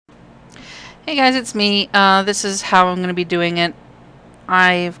Hey guys, it's me. This is how I'm going to be doing it.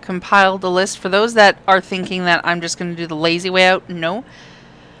 I've compiled a list for those that are thinking that I'm just going to do the lazy way out. No.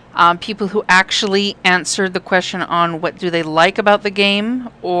 People who actually answered the question on what do they like about the game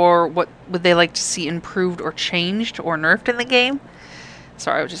or what would they like to see improved or changed or nerfed in the game.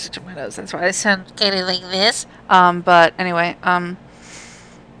 Sorry, I was just itching my nose. That's why I sound kind of like this. But anyway,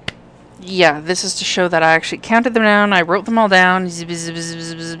 yeah, this is to show that I actually counted them down. I wrote them all down.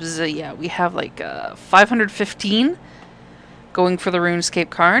 Yeah, we have like 515 going for the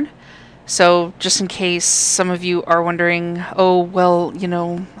RuneScape card. So just in case some of you are wondering, oh well, you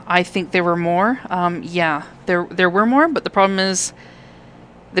know, I think there were more. Yeah, there were more, but the problem is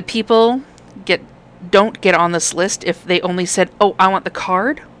the people don't get on this list if they only said, oh, I want the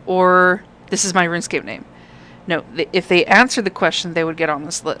card or this is my RuneScape name. No, if they answered the question, they would get on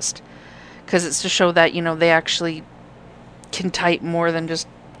this list. Because it's to show that, you know, they actually can type more than just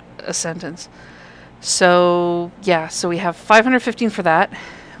a sentence. So, yeah, so we have 515 for that.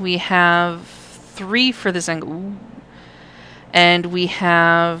 We have 3 for the ZYNGA. Ooh. And we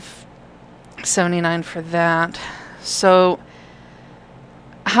have 79 for that. So,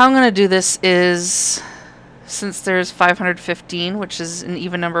 how I'm going to do this is, since there's 515, which is an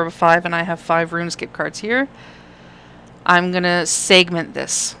even number of 5, and I have 5 RuneScape cards here, I'm going to segment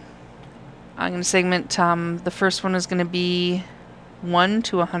this. I'm going to segment, the first one is going to be 1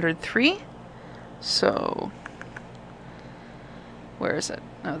 to 103. So, where is it?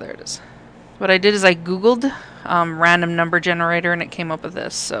 Oh, there it is. What I did is I Googled random number generator and it came up with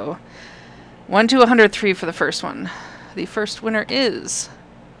this. So, 1 to 103 for the first one. The first winner is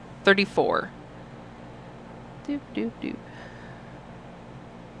 34. Doop, doop, doop.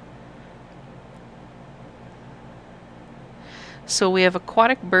 So we have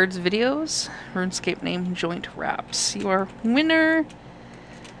AquaticBirdsVideos, RuneScape name Joint Wraps. You are winner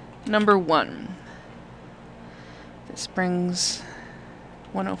number 1. This brings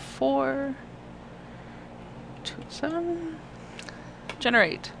 104, 207,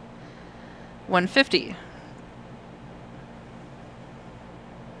 generate 150.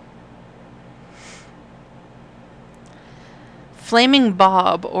 Flaming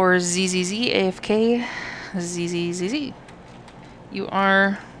Bob or ZZZ AFK ZZZZ. You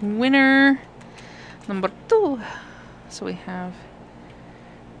are winner number 2. So we have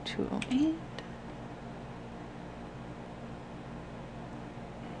 208.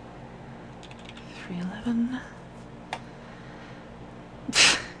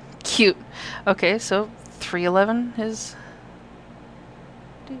 Cute. Okay, so 311 is...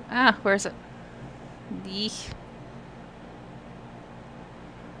 where is it? Eek.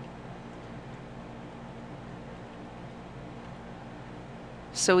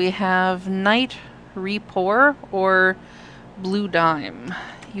 So we have nightreapor or Bluedime.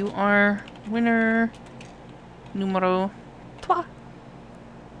 You are winner numero 3.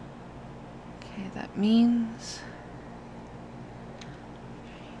 Okay, that means...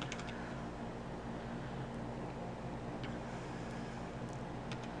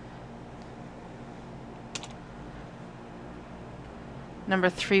 Number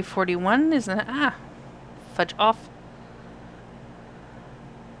 341 is an... fudge off.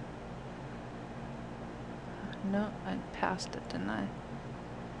 No, I passed it, didn't I?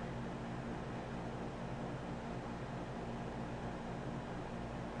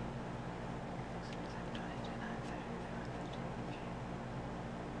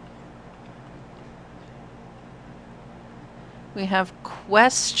 We have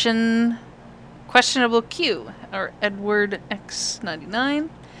QuestionableQ, or Edward X99.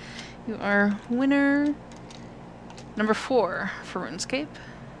 You are winner number 4 for RuneScape.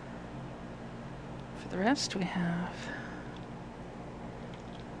 For the rest, we have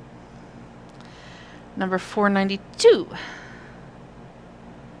number 492.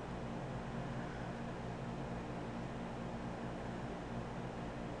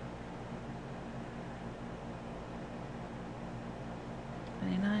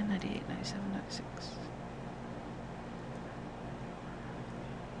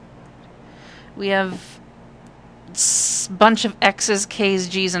 We have a bunch of X's, K's,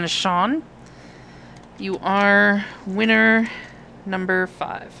 G's, and a Shawn. You are winner number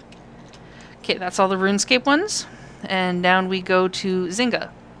 5. Okay, that's all the RuneScape ones. And down we go to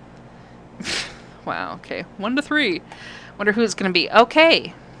ZYNGA. Wow, okay. 1 to 3. Wonder who it's going to be.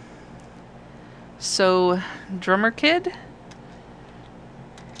 Okay. So, Drummer Kid,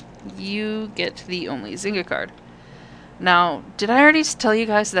 you get the only ZYNGA card. Now, did I already tell you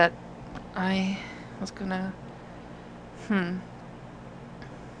guys that I was gonna...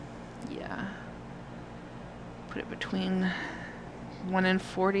 Yeah. Put it between 1 and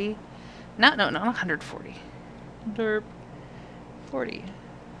 40. No, not 140. Derp. 40.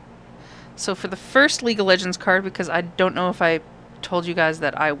 So for the first League of Legends card, because I don't know if I told you guys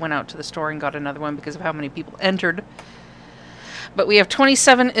that I went out to the store and got another one because of how many people entered. But we have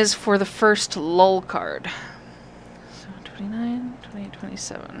 27 is for the first lull card. So 29, 28,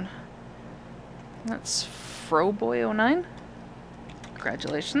 27. That's Froboy09.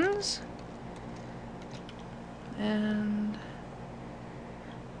 Congratulations. And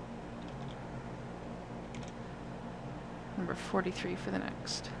number 43 for the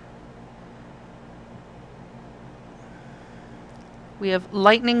next. We have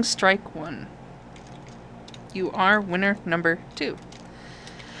Lightning Strike 1. You are winner number 2.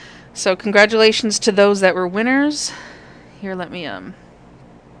 So congratulations to those that were winners. Here, let me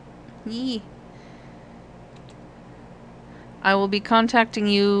yee. I will be contacting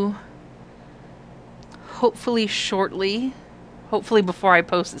you hopefully shortly. Hopefully before I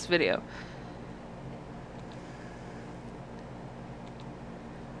post this video.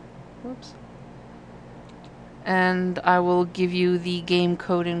 Whoops. And I will give you the game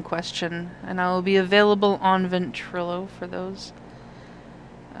code in question, and I will be available on Ventrilo for those.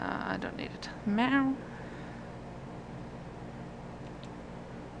 I don't need it. Meow.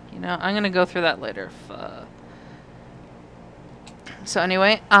 You know, I'm gonna go through that later. So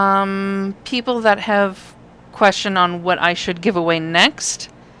anyway, people that have question on what I should give away next,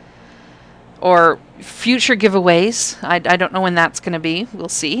 or future giveaways. I don't know when that's going to be. We'll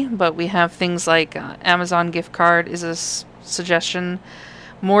see. But we have things like Amazon gift card is a suggestion.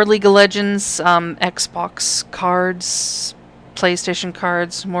 More League of Legends, Xbox cards, PlayStation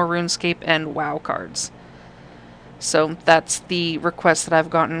cards, more RuneScape, and WoW cards. So that's the request that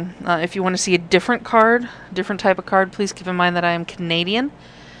I've gotten. If you want to see a different card, different type of card, please keep in mind that I am Canadian.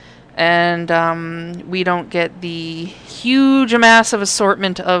 And we don't get the huge massive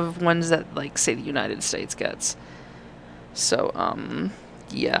assortment of ones that, like, say, the United States gets. So,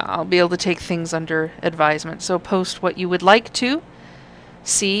 yeah, I'll be able to take things under advisement. So post what you would like to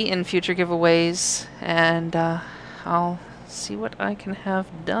see in future giveaways, and I'll see what I can have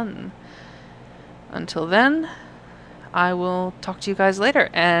done. Until then, I will talk to you guys later,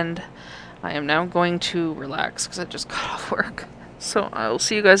 and I am now going to relax because I just got off work. So I will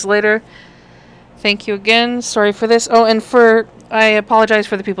see you guys later. Thank you again. Sorry for this. Oh, and I apologize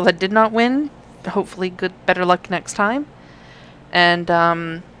for the people that did not win. Hopefully better luck next time. And,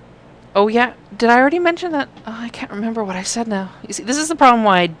 oh yeah, did I already mention that? Oh, I can't remember what I said now. You see, this is the problem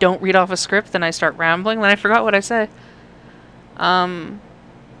why I don't read off a script, then I start rambling, then I forgot what I said.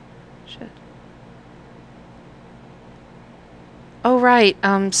 Shit. Oh, right.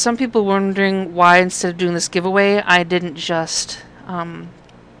 Some people were wondering why instead of doing this giveaway, I didn't just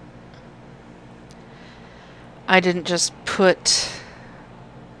put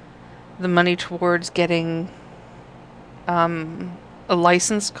the money towards getting a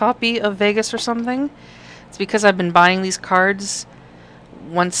licensed copy of Vegas or something. It's because I've been buying these cards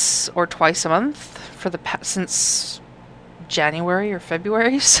once or twice a month for since January or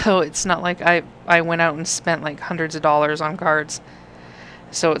February, so it's not like I went out and spent like hundreds of dollars on cards.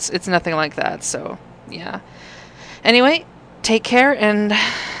 So it's nothing like that. So yeah. Anyway, take care, and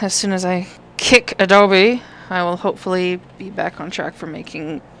as soon as I kick Adobe, I will hopefully be back on track for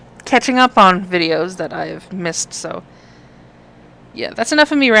catching up on videos that I have missed. So yeah, that's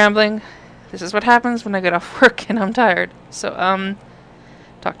enough of me rambling. This is what happens when I get off work and I'm tired. So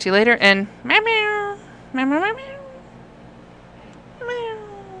talk to you later, and meow meow meow meow meow meow.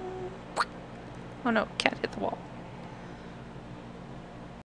 Oh no, cat hit the wall.